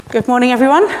Good morning,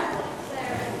 everyone.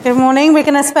 Good morning. We're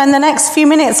going to spend the next few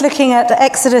minutes looking at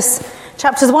Exodus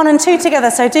chapters 1 and 2 together.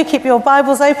 So do keep your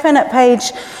Bibles open at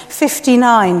page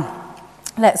 59.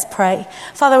 Let's pray.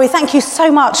 Father, we thank you so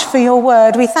much for your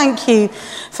word. We thank you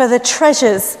for the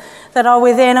treasures that are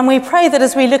within. And we pray that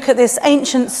as we look at this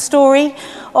ancient story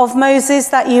of Moses,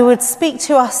 that you would speak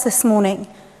to us this morning,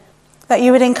 that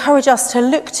you would encourage us to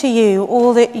look to you,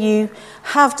 all that you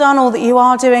have done, all that you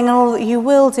are doing, and all that you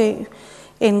will do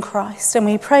in Christ. And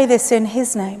we pray this in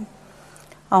his name.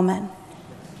 Amen.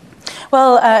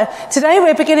 Well, today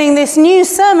we're beginning this new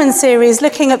sermon series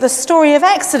looking at the story of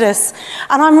Exodus,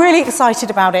 and I'm really excited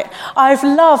about it. I've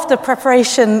loved the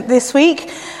preparation this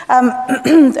week.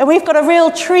 And we've got a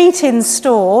real treat in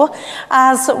store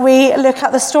as we look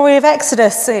at the story of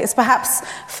Exodus. It's perhaps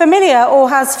familiar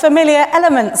or has familiar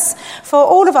elements for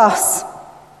all of us.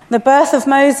 The birth of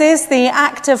Moses, the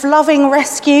act of loving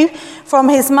rescue from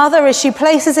his mother as she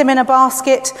places him in a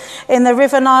basket in the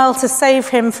River Nile to save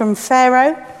him from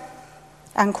Pharaoh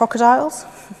and crocodiles.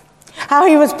 How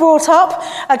he was brought up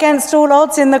against all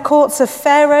odds in the courts of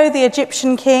Pharaoh, the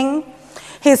Egyptian king.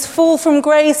 His fall from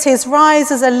grace, his rise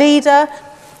as a leader,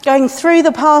 going through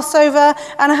the Passover,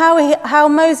 and how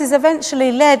Moses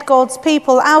eventually led God's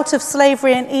people out of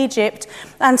slavery in Egypt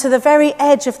and to the very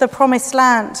edge of the promised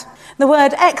land. The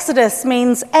word Exodus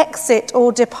means exit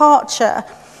or departure.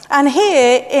 And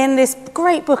here in this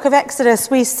great book of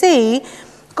Exodus, we see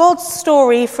God's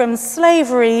story from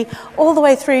slavery all the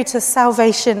way through to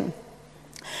salvation.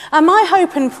 And my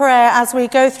hope and prayer as we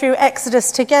go through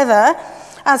Exodus together,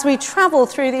 as we travel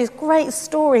through these great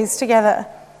stories together,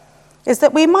 is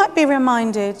that we might be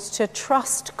reminded to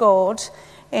trust God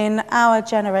in our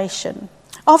generation.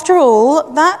 After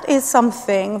all, that is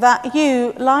something that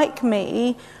you, like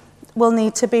me, will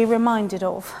need to be reminded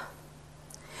of.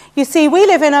 You see, we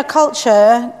live in a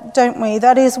culture, don't we,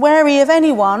 that is wary of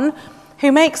anyone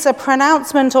who makes a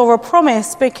pronouncement or a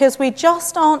promise because we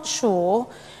just aren't sure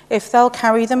if they'll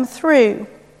carry them through.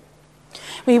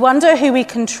 We wonder who we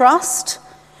can trust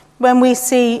when we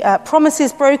see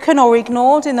promises broken or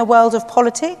ignored in the world of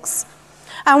politics.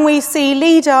 And we see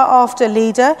leader after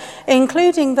leader,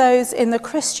 including those in the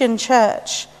Christian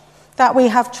church that we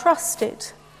have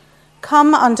trusted,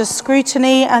 come under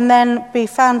scrutiny and then be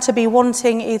found to be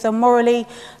wanting either morally,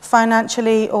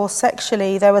 financially, or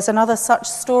sexually. There was another such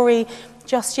story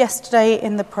just yesterday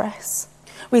in the press.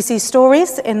 We see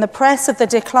stories in the press of the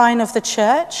decline of the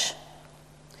church.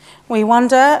 We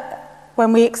wonder,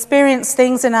 when we experience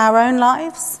things in our own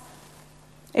lives,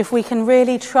 if we can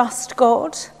really trust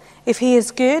God, if he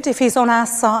is good, if he's on our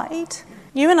side.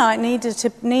 You and I need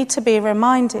to be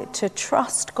reminded to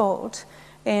trust God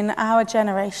in our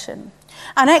generation.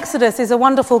 And Exodus is a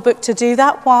wonderful book to do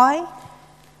that. Why?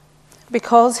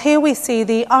 Because here we see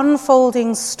the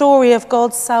unfolding story of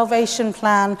God's salvation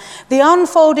plan, the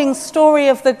unfolding story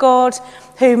of the God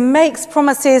who makes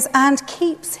promises and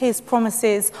keeps his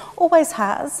promises, always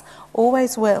has,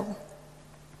 always will.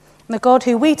 The God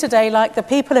who we today, like the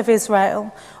people of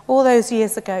Israel, all those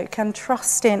years ago, can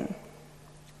trust in.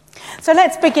 So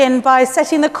let's begin by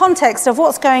setting the context of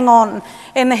what's going on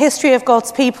in the history of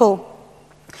God's people.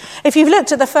 If you've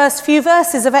looked at the first few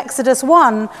verses of Exodus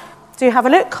 1, do have a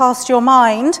look, cast your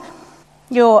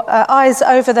eyes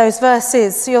over those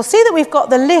verses. So you'll see that we've got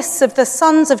the lists of the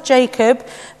sons of Jacob,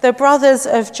 the brothers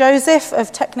of Joseph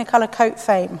of Technicolor coat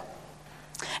fame.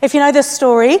 If you know this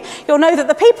story, you'll know that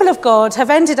the people of God have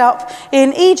ended up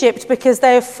in Egypt because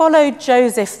they have followed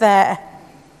Joseph there.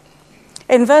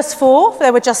 In verse 4,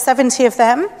 there were just 70 of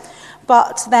them,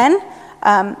 but then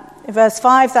in verse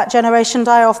 5, that generation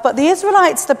die off. But the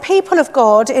Israelites, the people of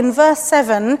God, in verse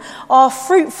 7, are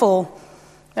fruitful.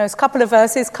 Those couple of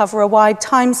verses cover a wide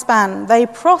time span. They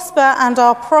prosper and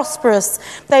are prosperous.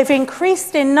 They've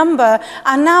increased in number,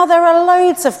 and now there are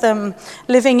loads of them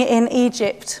living in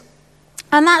Egypt.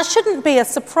 And that shouldn't be a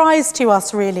surprise to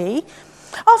us, really.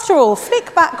 After all,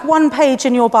 flick back one page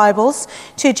in your Bibles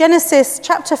to Genesis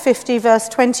chapter 50, verse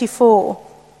 24.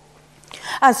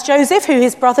 As Joseph, who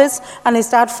his brothers and his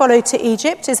dad followed to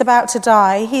Egypt, is about to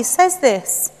die, he says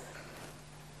this: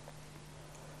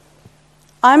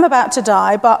 "I'm about to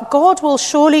die, but God will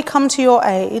surely come to your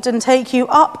aid and take you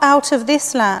up out of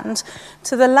this land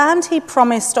to the land he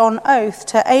promised on oath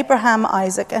to Abraham,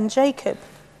 Isaac, and Jacob."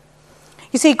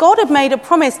 You see, God had made a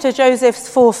promise to Joseph's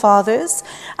forefathers,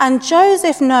 and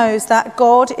Joseph knows that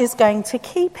God is going to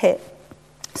keep it.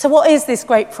 So what is this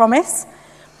great promise?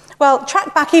 Well,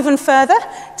 track back even further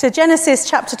to Genesis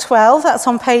chapter 12. That's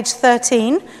on page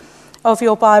 13 of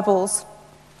your Bibles.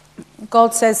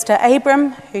 God says to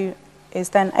Abram, who is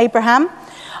then Abraham,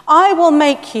 "I will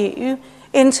make you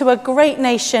into a great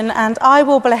nation, and I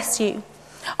will bless you.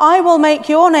 I will make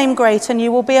your name great, and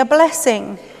you will be a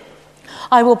blessing.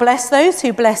 I will bless those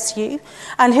who bless you,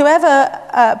 and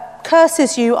whoever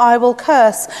curses you, I will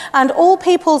curse, and all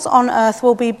peoples on earth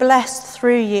will be blessed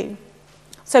through you.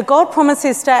 So God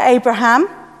promises to Abraham,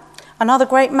 another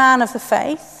great man of the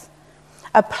faith,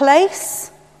 a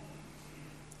place,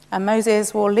 and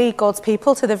Moses will lead God's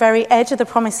people to the very edge of the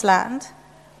promised land.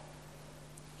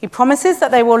 He promises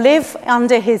that they will live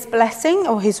under his blessing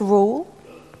or his rule.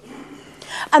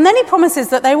 And then he promises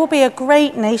that they will be a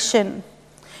great nation.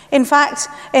 In fact,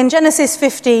 in Genesis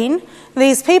 15,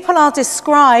 these people are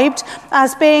described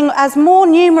as being as more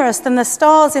numerous than the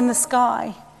stars in the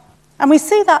sky. And we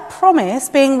see that promise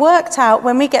being worked out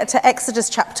when we get to Exodus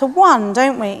chapter 1,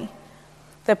 don't we?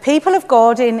 The people of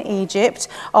God in Egypt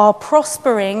are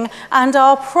prospering and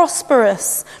are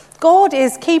prosperous. God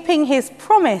is keeping his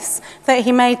promise that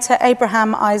he made to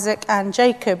Abraham, Isaac, and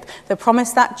Jacob, the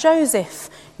promise that Joseph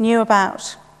knew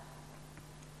about.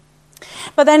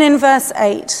 But then in verse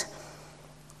 8,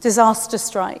 disaster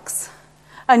strikes.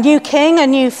 A new king, a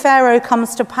new Pharaoh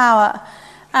comes to power.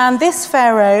 And this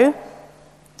Pharaoh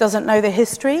doesn't know the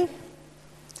history,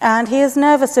 and he is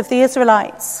nervous of the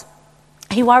Israelites.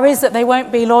 He worries that they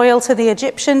won't be loyal to the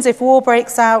Egyptians if war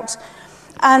breaks out.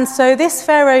 And so this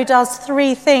Pharaoh does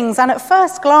three things. And at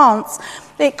first glance,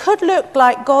 it could look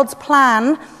like God's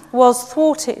plan was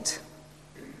thwarted.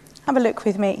 Have a look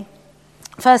with me.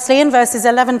 Firstly, in verses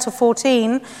 11 to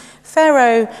 14,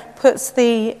 Pharaoh puts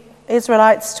the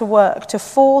Israelites to work, to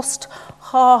forced,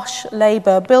 harsh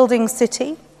labor, building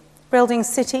cities,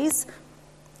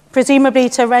 presumably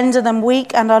to render them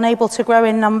weak and unable to grow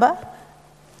in number.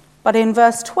 But in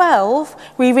verse 12,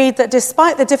 we read that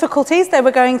despite the difficulties they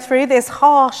were going through, this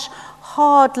harsh,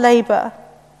 hard labor,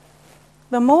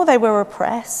 the more they were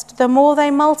oppressed, the more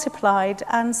they multiplied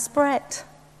and spread.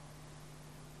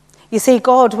 You see,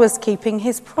 God was keeping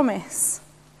his promise.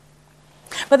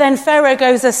 But then Pharaoh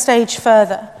goes a stage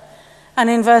further.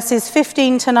 And in verses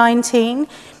 15 to 19,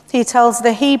 he tells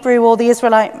the Hebrew or the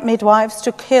Israelite midwives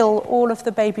to kill all of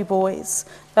the baby boys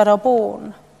that are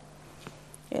born.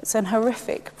 It's an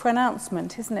horrific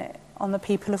pronouncement, isn't it, on the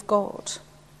people of God.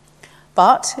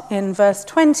 But in verse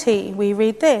 20, we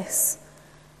read this.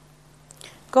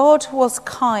 God was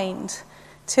kind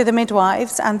to the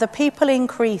midwives, and the people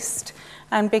increased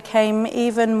and became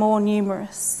even more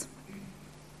numerous.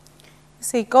 You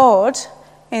see, God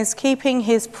is keeping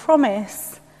his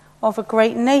promise of a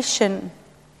great nation.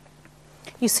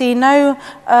 You see, no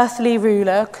earthly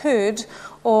ruler could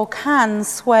or can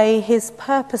sway his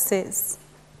purposes.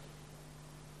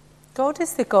 God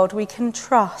is the God we can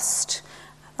trust.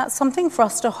 That's something for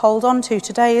us to hold on to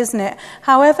today, isn't it?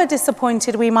 However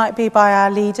disappointed we might be by our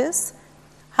leaders,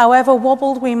 however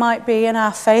wobbled we might be in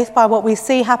our faith by what we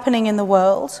see happening in the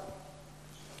world,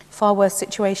 far worse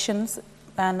situations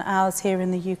than ours here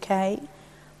in the UK,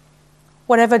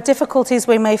 whatever difficulties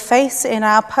we may face in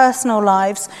our personal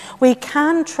lives, we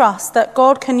can trust that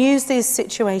God can use these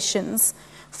situations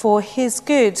for his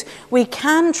good. We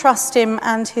can trust him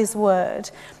and his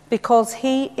word because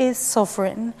he is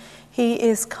sovereign, he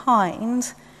is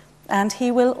kind, and he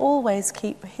will always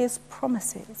keep his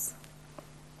promises.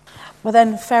 Well,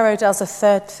 then Pharaoh does a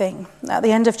third thing. At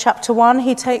the end of chapter 1,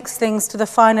 he takes things to the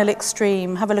final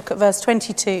extreme. Have a look at verse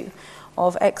 22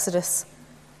 of Exodus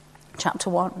chapter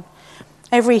 1.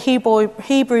 Every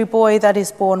Hebrew boy that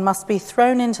is born must be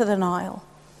thrown into the Nile,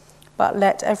 but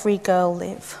let every girl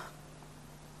live.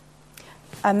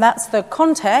 And that's the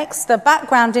context, the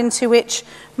background into which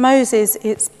Moses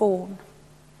is born.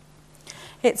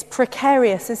 It's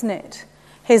precarious, isn't it?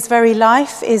 His very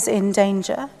life is in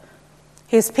danger.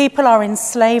 His people are in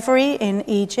slavery in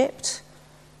Egypt.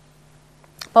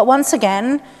 But once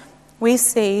again, we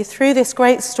see through this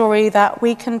great story that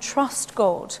we can trust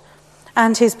God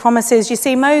and his promises. You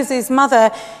see, Moses' mother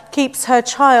keeps her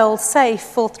child safe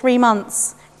for 3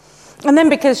 months. And then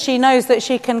because she knows that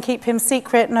she can keep him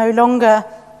secret no longer,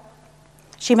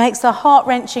 she makes a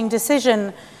heart-wrenching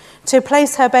decision to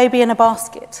place her baby in a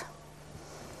basket.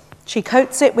 She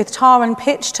coats it with tar and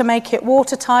pitch to make it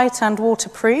watertight and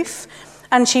waterproof,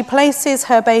 and she places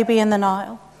her baby in the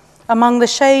Nile, among the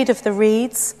shade of the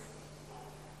reeds,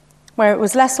 where it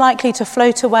was less likely to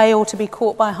float away or to be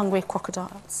caught by hungry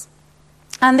crocodiles.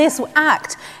 And this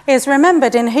act is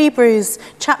remembered in Hebrews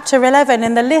chapter 11,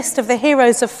 in the list of the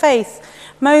heroes of faith.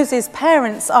 Moses'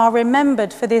 parents are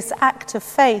remembered for this act of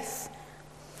faith.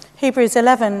 Hebrews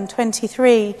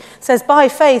 11:23 says, by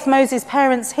faith Moses'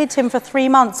 parents hid him for 3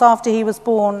 months after he was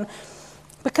born,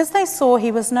 because they saw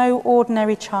he was no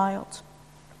ordinary child.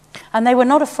 And they were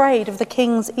not afraid of the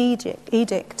king's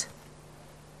edict.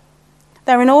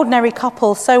 They're an ordinary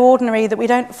couple, so ordinary that we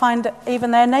don't find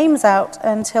even their names out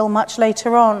until much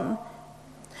later on.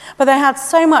 But they had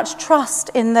so much trust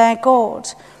in their God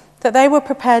that they were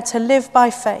prepared to live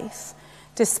by faith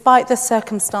despite the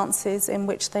circumstances in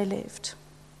which they lived.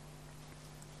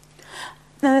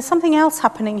 Now, there's something else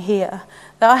happening here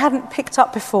that I hadn't picked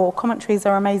up before. Commentaries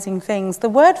are amazing things. The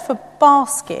word for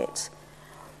basket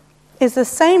is the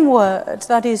same word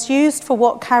that is used for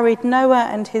what carried Noah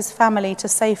and his family to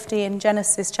safety in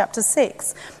Genesis chapter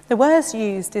 6. The word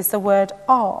used is the word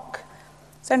ark.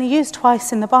 It's only used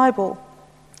twice in the Bible.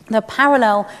 The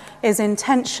parallel is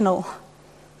intentional.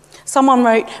 Someone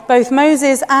wrote, both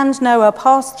Moses and Noah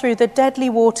passed through the deadly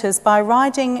waters by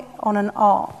riding on an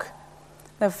ark,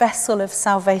 the vessel of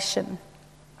salvation.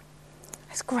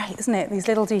 It's great, isn't it, these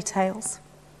little details?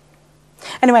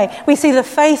 Anyway, we see the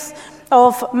faith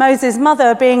of Moses'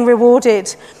 mother being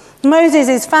rewarded. Moses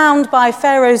is found by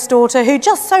Pharaoh's daughter, who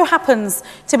just so happens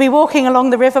to be walking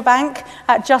along the riverbank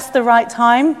at just the right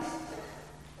time.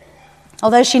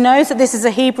 Although she knows that this is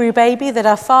a Hebrew baby that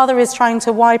her father is trying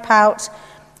to wipe out,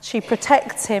 she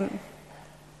protects him.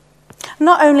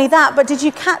 Not only that, but did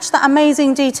you catch that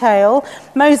amazing detail?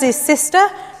 Moses' sister,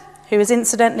 who is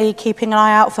incidentally keeping an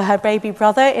eye out for her baby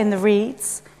brother in the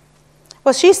reeds,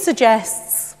 well, she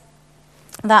suggests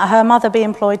that her mother be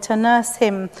employed to nurse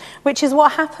him, which is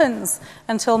what happens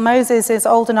until Moses is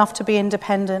old enough to be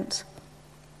independent.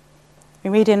 We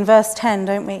read in verse 10,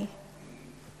 don't we?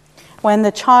 When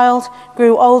the child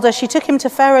grew older, she took him to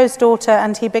Pharaoh's daughter,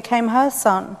 and he became her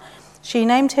son. She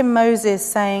named him Moses,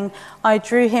 saying, I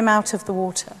drew him out of the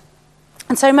water.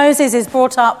 And so Moses is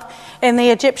brought up in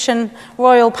the Egyptian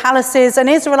royal palaces, an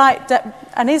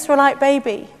Israelite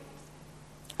baby,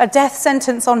 a death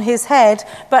sentence on his head,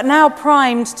 but now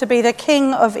primed to be the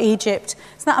king of Egypt.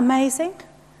 Isn't that amazing?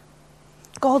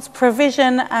 God's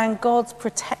provision and God's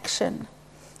protection.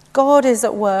 God is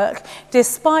at work.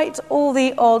 Despite all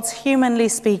the odds, humanly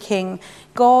speaking,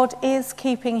 God is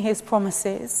keeping his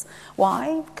promises.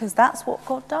 Why? Because that's what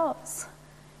God does.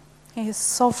 He is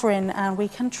sovereign and we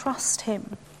can trust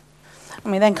him.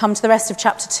 And we then come to the rest of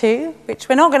chapter 2, which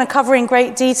we're not going to cover in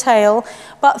great detail,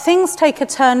 but things take a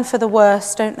turn for the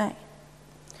worse, don't they?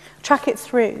 Track it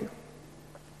through.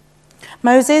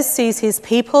 Moses sees his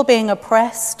people being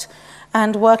oppressed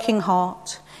and working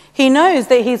hard. He knows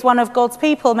that he's one of God's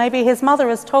people. Maybe his mother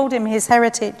has told him his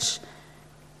heritage.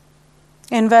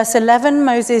 In verse 11,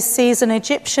 Moses sees an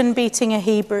Egyptian beating a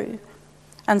Hebrew,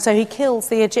 and so he kills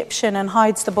the Egyptian and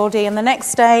hides the body. And the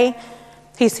next day,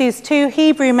 he sees two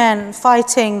Hebrew men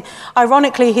fighting.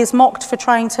 Ironically, he's mocked for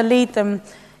trying to lead them,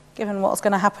 given what's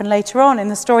going to happen later on in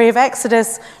the story of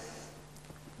Exodus.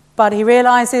 But he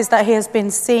realizes that he has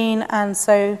been seen, and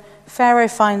so Pharaoh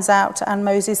finds out, and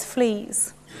Moses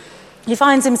flees. He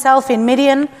finds himself in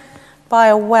Midian by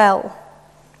a well.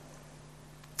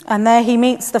 And there he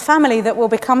meets the family that will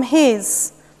become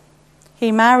his.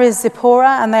 He marries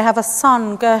Zipporah, and they have a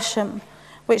son, Gershom,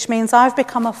 which means I've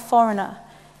become a foreigner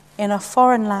in a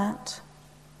foreign land.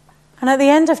 And at the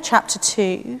end of chapter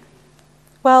 2,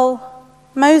 well,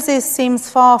 Moses seems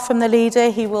far from the leader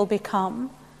he will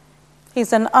become.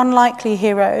 He's an unlikely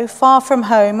hero, far from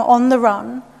home, on the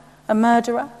run, a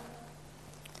murderer,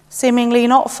 seemingly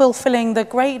not fulfilling the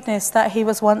greatness that he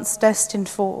was once destined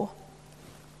for.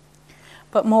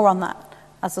 But more on that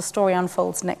as the story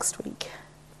unfolds next week.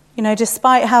 You know,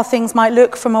 despite how things might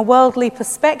look from a worldly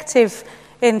perspective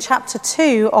in chapter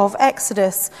 2 of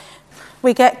Exodus,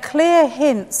 we get clear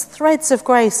hints, threads of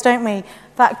grace, don't we,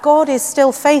 that God is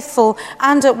still faithful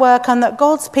and at work, and that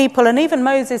God's people, and even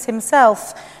Moses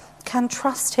himself, can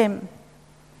trust him.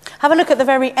 Have a look at the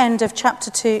very end of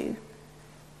chapter 2.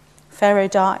 Pharaoh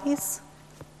dies.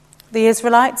 The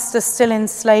Israelites are still in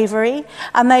slavery,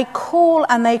 and they call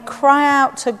and they cry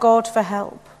out to God for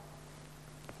help.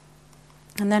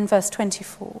 And then verse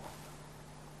 24.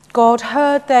 God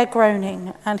heard their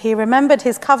groaning, and he remembered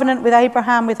his covenant with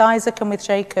Abraham, with Isaac, and with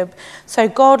Jacob. So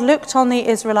God looked on the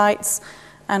Israelites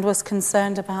and was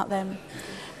concerned about them.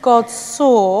 God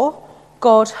saw,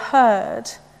 God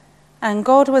heard, and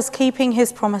God was keeping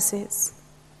his promises.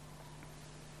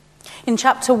 In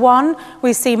chapter 1,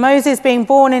 we see Moses being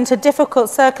born into difficult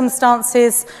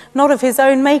circumstances, not of his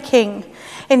own making.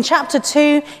 In chapter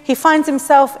 2, he finds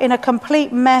himself in a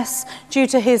complete mess due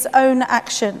to his own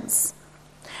actions.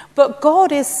 But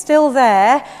God is still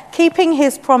there, keeping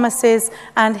his promises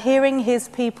and hearing his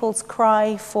people's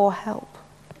cry for help.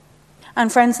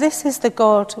 And friends, this is the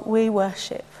God we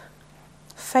worship,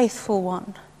 faithful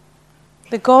one.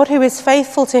 The God who is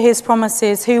faithful to his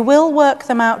promises, who will work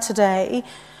them out today,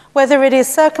 whether it is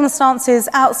circumstances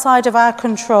outside of our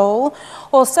control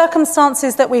or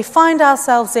circumstances that we find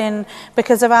ourselves in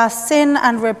because of our sin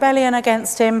and rebellion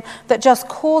against him that just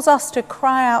cause us to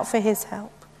cry out for his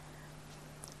help.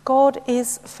 God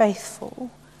is faithful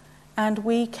and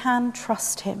we can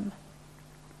trust him.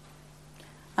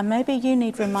 And maybe you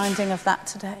need reminding of that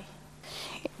today.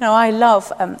 You know, I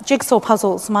love jigsaw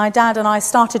puzzles. My dad and I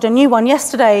started a new one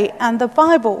yesterday, and the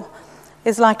Bible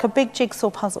is like a big jigsaw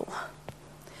puzzle.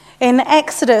 In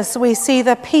Exodus, we see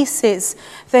the pieces,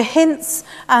 the hints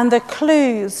and the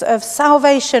clues of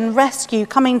salvation, rescue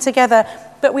coming together,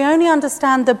 but we only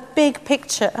understand the big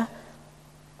picture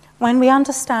when we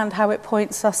understand how it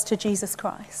points us to Jesus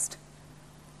Christ.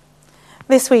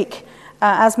 This week,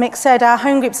 as Mick said, our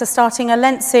home groups are starting a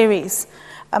Lent series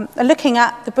looking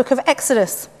at the book of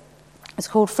Exodus. It's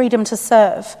called Freedom to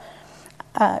Serve.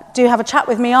 Do have a chat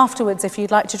with me afterwards if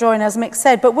you'd like to join, as Mick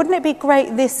said. But wouldn't it be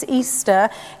great this Easter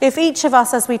if each of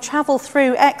us, as we travel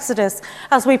through Exodus,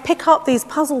 as we pick up these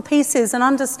puzzle pieces and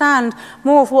understand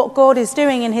more of what God is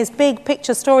doing in his big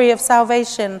picture story of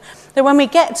salvation, that when we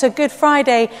get to Good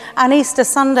Friday and Easter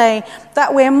Sunday,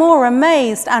 that we're more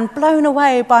amazed and blown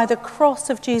away by the cross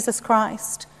of Jesus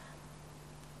Christ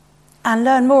and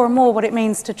learn more and more what it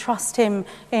means to trust him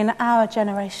in our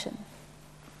generation.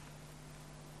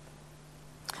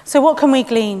 So what can we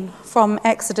glean from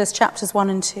Exodus chapters 1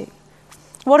 and 2?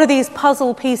 What are these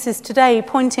puzzle pieces today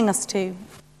pointing us to?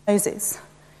 Moses.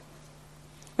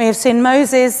 We have seen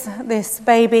Moses, this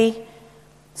baby,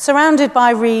 surrounded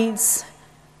by reeds,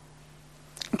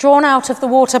 drawn out of the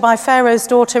water by Pharaoh's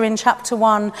daughter in chapter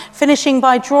 1, finishing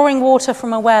by drawing water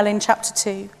from a well in chapter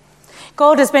 2.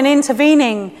 God has been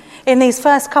intervening in these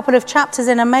first couple of chapters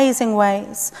in amazing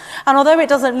ways. And although it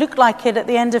doesn't look like it at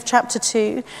the end of chapter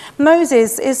 2,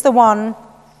 Moses is the one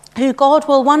who God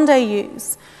will one day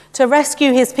use to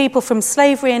rescue his people from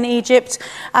slavery in Egypt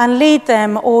and lead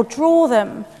them or draw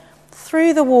them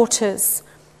through the waters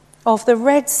of the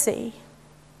Red Sea,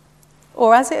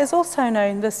 or as it is also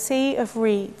known, the Sea of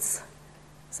Reeds.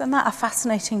 Isn't that a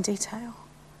fascinating detail?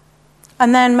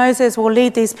 And then Moses will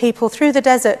lead these people through the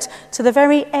desert to the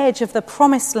very edge of the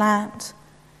promised land.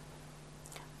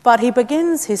 But he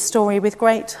begins his story with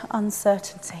great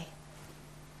uncertainty.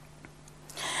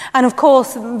 And of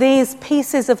course, these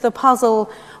pieces of the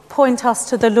puzzle point us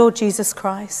to the Lord Jesus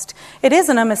Christ. It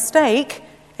isn't a mistake.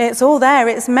 It's all there.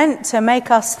 It's meant to make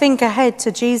us think ahead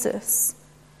to Jesus.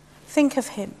 Think of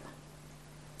him.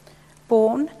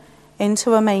 Born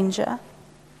into a manger,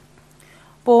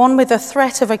 born with the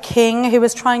threat of a king who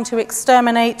was trying to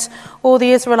exterminate all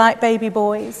the Israelite baby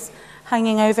boys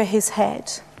hanging over his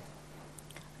head.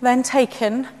 Then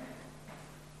taken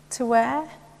to where?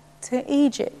 To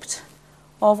Egypt,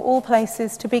 of all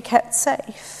places, to be kept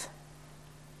safe.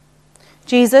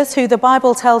 Jesus, who the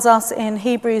Bible tells us in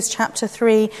Hebrews chapter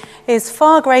 3, is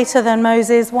far greater than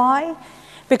Moses. Why?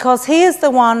 Because he is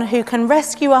the one who can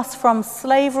rescue us from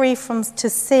slavery to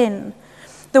sin.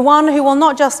 The one who will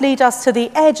not just lead us to the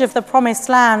edge of the promised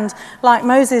land like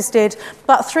Moses did,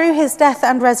 but through his death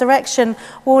and resurrection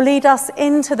will lead us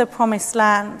into the promised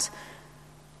land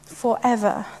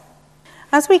forever.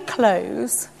 As we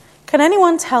close, can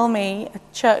anyone tell me a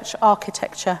church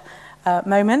architecture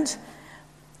moment?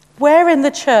 Where in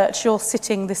the church you're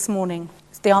sitting this morning?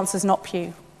 The answer's not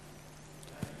pew.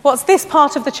 What's this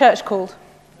part of the church called?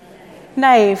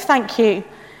 Nave, thank you.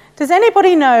 Does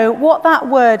anybody know what that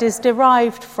word is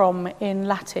derived from in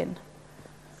Latin?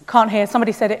 Can't hear.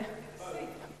 Somebody said it.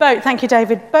 Boat. Thank you,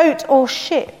 David. Boat or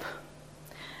ship.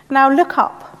 Now look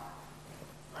up.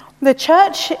 The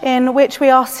church in which we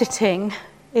are sitting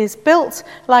is built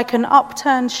like an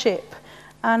upturned ship,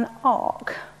 an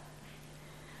ark.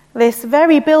 This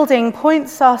very building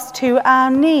points us to our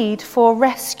need for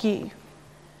rescue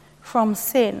from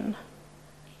sin.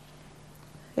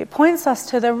 It points us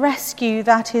to the rescue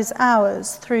that is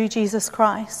ours through Jesus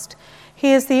Christ.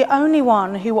 He is the only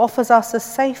one who offers us a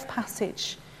safe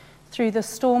passage through the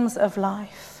storms of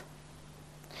life.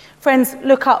 Friends,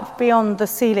 look up beyond the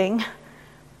ceiling.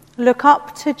 Look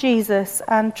up to Jesus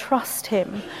and trust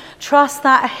him. Trust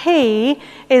that he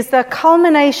is the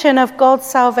culmination of God's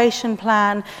salvation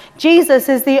plan. Jesus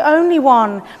is the only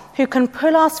one who can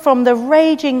pull us from the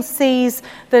raging seas,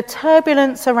 the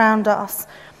turbulence around us.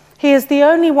 He is the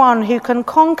only one who can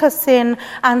conquer sin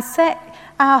and set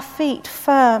our feet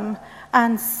firm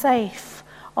and safe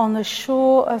on the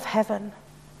shore of heaven,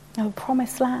 the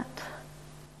promised land.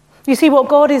 You see, what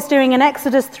God is doing in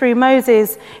Exodus through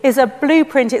Moses is a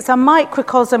blueprint, it's a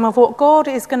microcosm of what God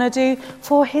is going to do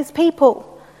for his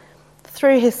people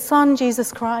through his Son,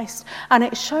 Jesus Christ. And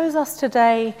it shows us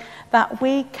today that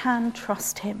we can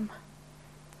trust him.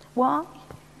 Why?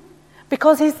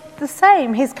 Because he's the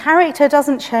same. His character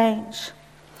doesn't change.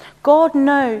 God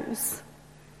knows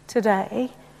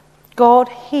today. God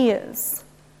hears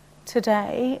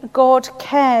today. God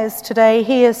cares today.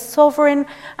 He is sovereign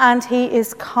and he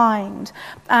is kind.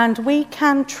 And we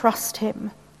can trust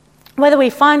him. Whether we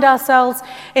find ourselves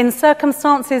in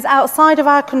circumstances outside of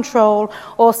our control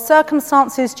or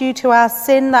circumstances due to our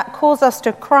sin that cause us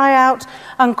to cry out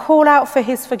and call out for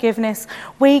his forgiveness,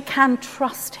 we can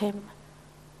trust him.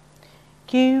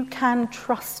 You can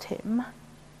trust him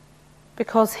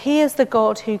because he is the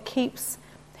God who keeps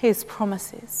his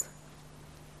promises.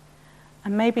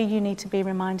 And maybe you need to be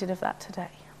reminded of that today.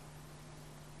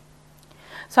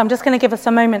 So I'm just going to give us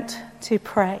a moment to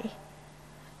pray.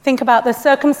 Think about the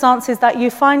circumstances that you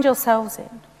find yourselves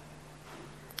in.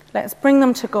 Let's bring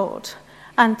them to God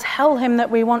and tell him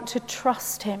that we want to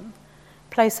trust him.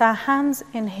 Place our hands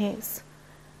in his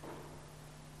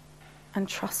and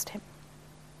trust him.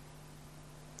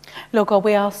 Lord God,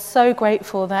 we are so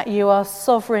grateful that you are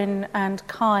sovereign and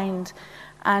kind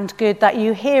and good, that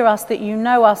you hear us, that you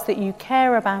know us, that you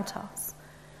care about us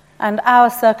and our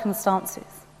circumstances.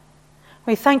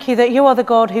 We thank you that you are the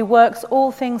God who works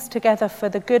all things together for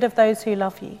the good of those who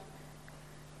love you.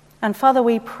 And Father,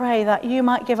 we pray that you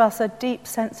might give us a deep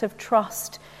sense of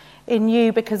trust in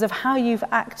you because of how you've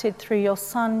acted through your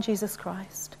Son, Jesus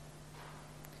Christ.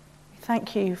 We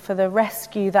thank you for the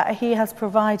rescue that he has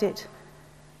provided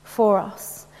for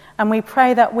us. And we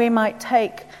pray that we might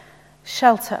take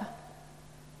shelter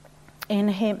in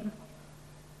him.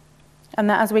 And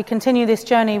that as we continue this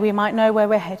journey, we might know where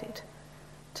we're headed,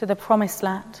 to the promised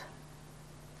land.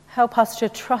 Help us to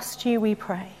trust you, we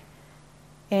pray.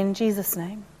 In Jesus'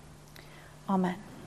 name, amen.